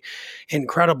consistently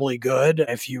incredibly good.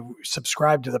 If you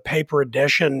subscribe to the paper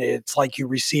edition, it's like you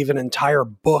receive an entire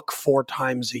book 4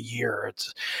 times a year.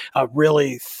 It's a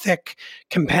really thick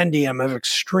compendium of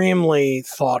extremely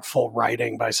thoughtful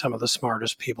writing by some of the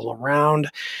smartest people around.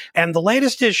 And the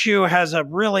latest issue has a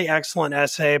really excellent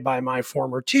essay by my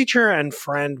former teacher and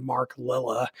friend Mark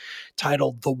Lilla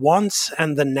titled The Once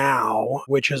and the Now,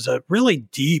 which is a really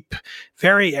deep,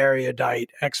 very erudite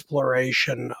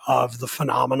exploration of the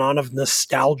phenomenon of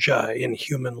nostalgia in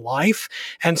human life,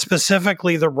 and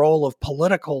specifically the role of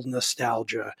political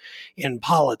nostalgia in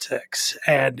politics.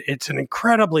 And it's an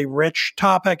incredibly rich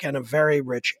topic and a very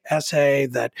rich essay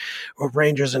that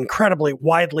ranges incredibly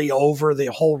widely over the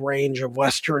whole range of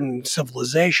Western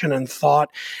civilization and thought,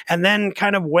 and then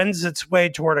kind of wends its way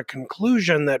toward a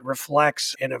conclusion that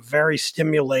reflects in a very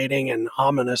stimulating and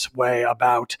ominous way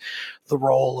about the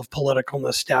role of political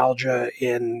nostalgia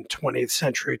in 20th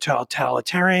century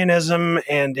totalitarianism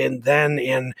and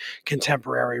in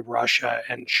contemporary Russia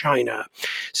and China.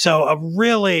 So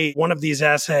really one of these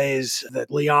essays that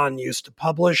Leon used to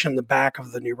publish in the back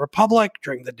of the New Republic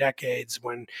during the decades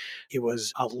when he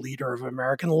was a leader of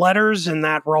American letters in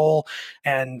that role.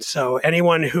 And so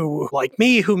anyone who, like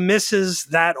me, who misses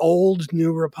that old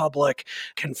New Republic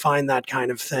can find that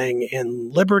kind of thing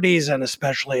in Liberties, and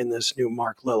especially in this new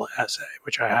Mark Lilla essay,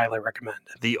 which I highly recommend.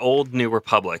 The old New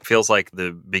Republic feels like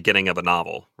the beginning of a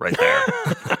novel right there.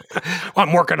 Well,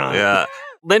 I'm working on it. Yeah.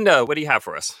 Linda, what do you have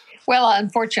for us? Well,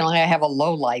 unfortunately, I have a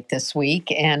low light this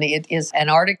week, and it is an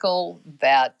article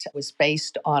that was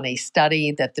based on a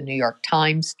study that the New York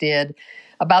Times did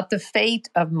about the fate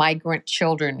of migrant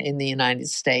children in the United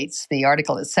States. The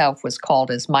article itself was called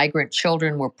As Migrant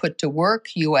Children Were Put to Work,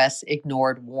 U.S.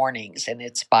 Ignored Warnings, and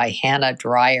it's by Hannah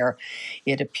Dreyer.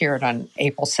 It appeared on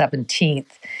April 17th.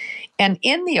 And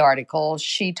in the article,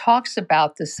 she talks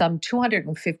about the some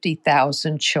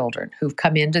 250,000 children who've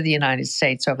come into the United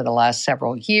States over the last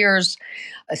several years,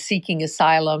 seeking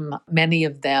asylum. Many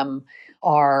of them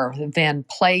are then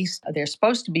placed, they're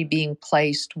supposed to be being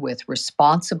placed with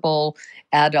responsible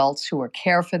adults who will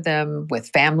care for them, with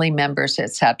family members,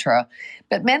 etc.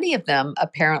 But many of them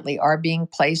apparently are being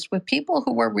placed with people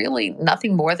who are really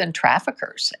nothing more than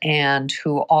traffickers and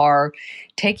who are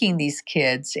taking these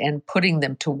kids and putting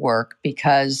them to work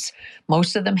because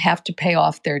most of them have to pay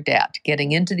off their debt.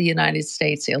 Getting into the United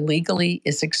States illegally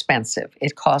is expensive.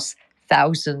 It costs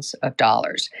thousands of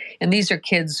dollars. And these are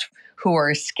kids who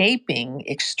are escaping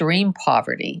extreme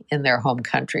poverty in their home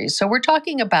countries. So we're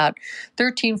talking about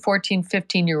 13, 14,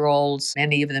 15-year-olds,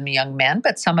 many of them young men,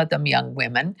 but some of them young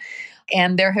women.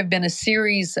 And there have been a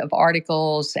series of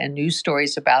articles and news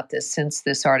stories about this since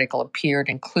this article appeared,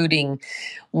 including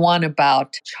one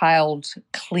about child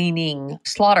cleaning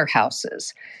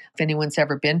slaughterhouses. If anyone's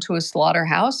ever been to a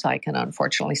slaughterhouse, I can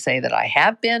unfortunately say that I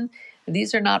have been.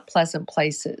 These are not pleasant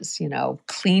places,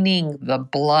 cleaning the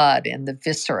blood and the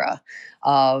viscera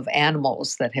of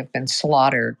animals that have been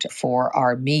slaughtered for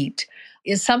our meat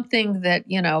is something that,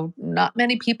 not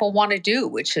many people want to do,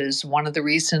 which is one of the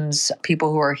reasons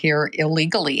people who are here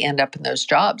illegally end up in those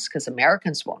jobs because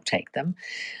Americans won't take them.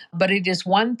 But it is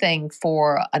one thing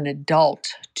for an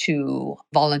adult to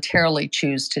voluntarily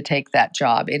choose to take that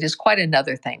job. It is quite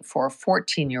another thing for a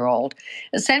 14-year-old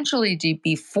essentially to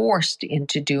be forced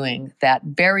into doing that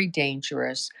very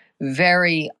dangerous,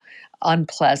 very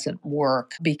unpleasant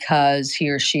work because he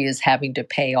or she is having to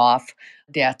pay off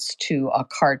debts to a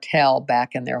cartel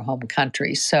back in their home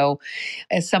country. So,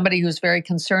 as somebody who's very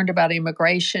concerned about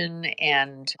immigration,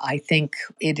 and I think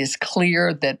it is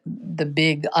clear that the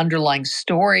big underlying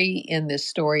story in this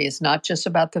story is not just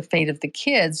about the fate of the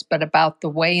kids, but about the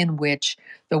way in which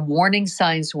the warning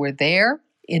signs were there.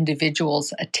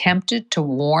 Individuals attempted to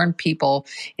warn people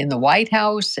in the White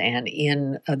House and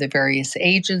in the various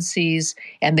agencies,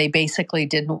 and they basically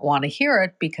didn't want to hear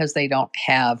it because they don't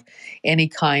have any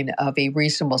kind of a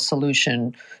reasonable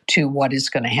solution to what is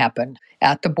going to happen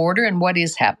at the border and what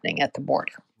is happening at the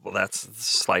border. Well, that's a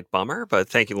slight bummer, but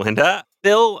thank you, Linda.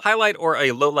 Bill, highlight or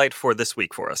a low light for this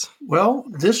week for us? Well,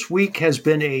 this week has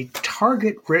been a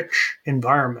target-rich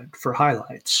environment for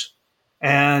highlights.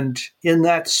 And in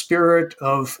that spirit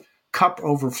of cup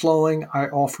overflowing, I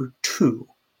offer two.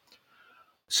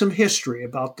 Some history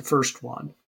about the first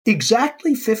one.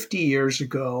 Exactly 50 years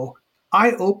ago,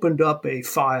 I opened up a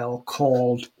file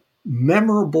called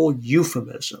Memorable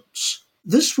Euphemisms.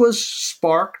 This was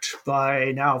sparked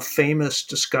by now famous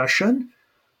discussion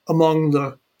among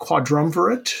the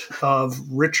quadrumvirate of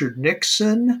Richard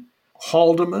Nixon,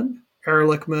 Haldeman,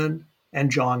 Ehrlichman,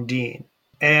 and John Dean.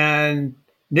 And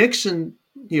Nixon,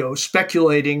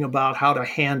 speculating about how to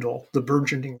handle the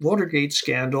burgeoning Watergate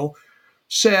scandal,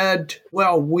 said,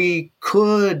 well, we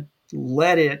could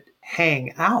let it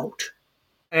hang out.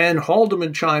 And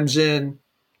Haldeman chimes in,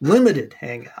 limited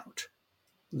hangout.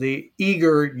 The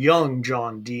eager young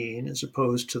John Dean, as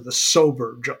opposed to the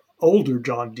sober older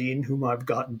John Dean, whom I've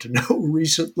gotten to know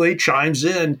recently, chimes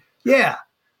in, yeah,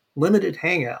 limited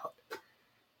hangout.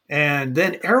 And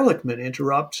then Ehrlichman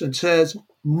interrupts and says,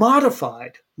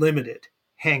 modified limited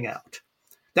hangout.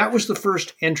 That was the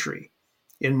first entry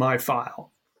in my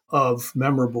file of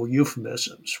memorable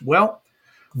euphemisms. Well,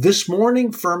 this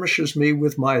morning furnishes me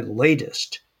with my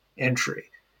latest entry.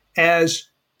 As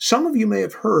some of you may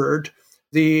have heard,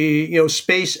 the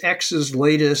SpaceX's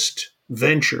latest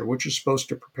venture, which is supposed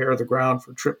to prepare the ground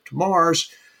for a trip to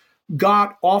Mars,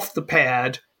 got off the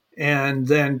pad and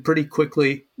then pretty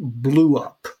quickly blew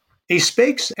up. A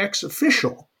SpaceX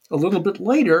official a little bit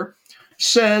later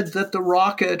said that the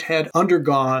rocket had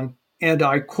undergone, and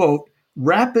I quote,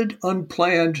 rapid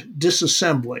unplanned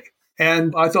disassembly.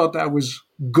 And I thought that was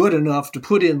good enough to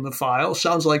put in the file.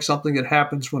 Sounds like something that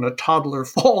happens when a toddler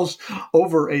falls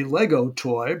over a Lego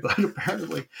toy, but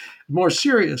apparently more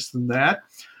serious than that.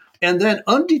 And then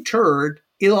undeterred,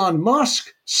 Elon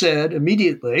Musk said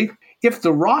immediately, if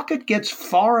the rocket gets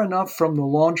far enough from the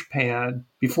launch pad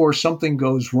before something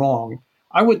goes wrong,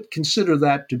 I would consider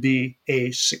that to be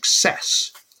a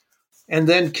success. And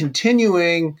then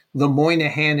continuing the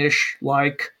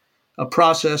Moynihan-ish-like a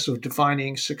process of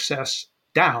defining success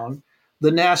down,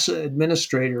 the NASA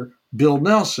administrator, Bill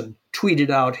Nelson, tweeted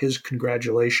out his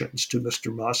congratulations to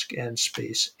Mr. Musk and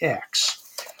SpaceX.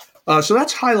 So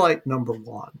that's highlight number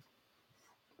one,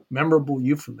 memorable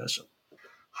euphemism.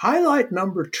 Highlight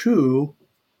number two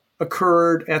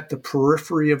occurred at the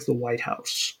periphery of the White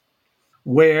House,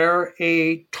 where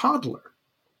a toddler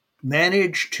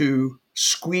managed to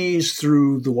squeeze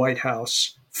through the White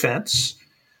House fence,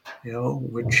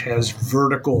 which has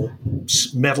vertical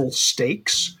metal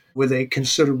stakes with a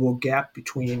considerable gap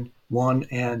between one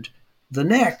and the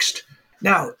next.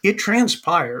 Now, it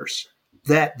transpires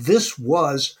that this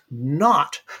was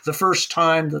not the first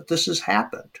time that this has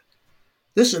happened.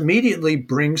 This immediately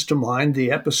brings to mind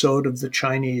the episode of the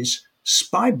Chinese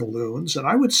spy balloons, and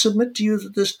I would submit to you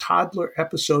that this toddler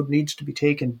episode needs to be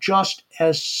taken just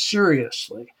as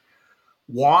seriously.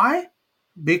 Why?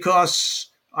 Because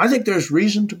I think there's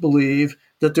reason to believe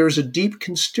that there's a deep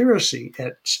conspiracy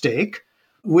at stake,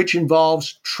 which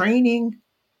involves training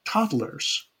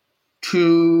toddlers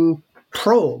to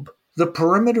probe the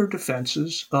perimeter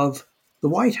defenses of the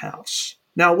White House.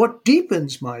 Now, what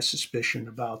deepens my suspicion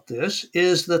about this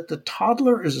is that the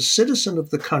toddler is a citizen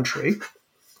of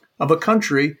a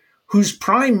country whose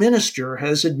prime minister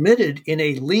has admitted in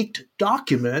a leaked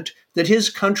document that his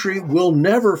country will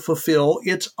never fulfill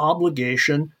its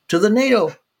obligation to the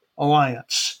NATO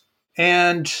alliance.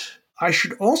 And I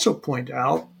should also point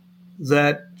out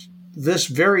that this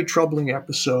very troubling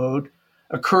episode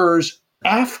occurs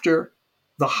after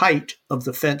the height of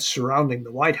the fence surrounding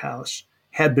the White House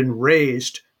had been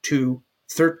raised to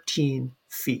 13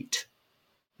 feet.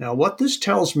 Now, what this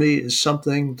tells me is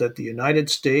something that the United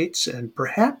States and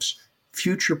perhaps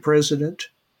future president,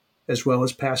 as well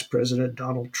as past President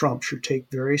Donald Trump, should take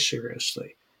very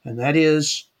seriously. And that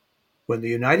is, when the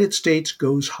United States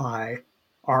goes high,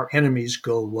 our enemies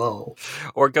go low.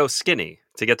 Or go skinny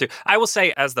to get through. I will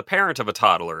say, as the parent of a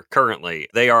toddler, currently,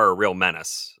 they are a real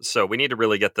menace. So we need to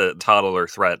really get the toddler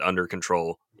threat under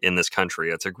control in this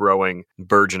country. It's a growing,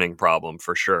 burgeoning problem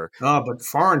for sure. Oh, but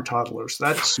foreign toddlers,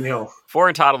 that's,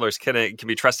 Foreign toddlers can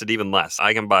be trusted even less.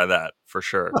 I can buy that for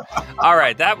sure. All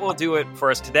right, that will do it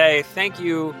for us today. Thank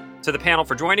you to the panel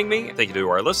for joining me. Thank you to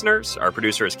our listeners. Our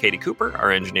producer is Katie Cooper.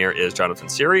 Our engineer is Jonathan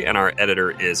Siri. And our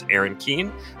editor is Aaron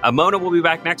Keene. Mona will be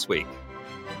back next week.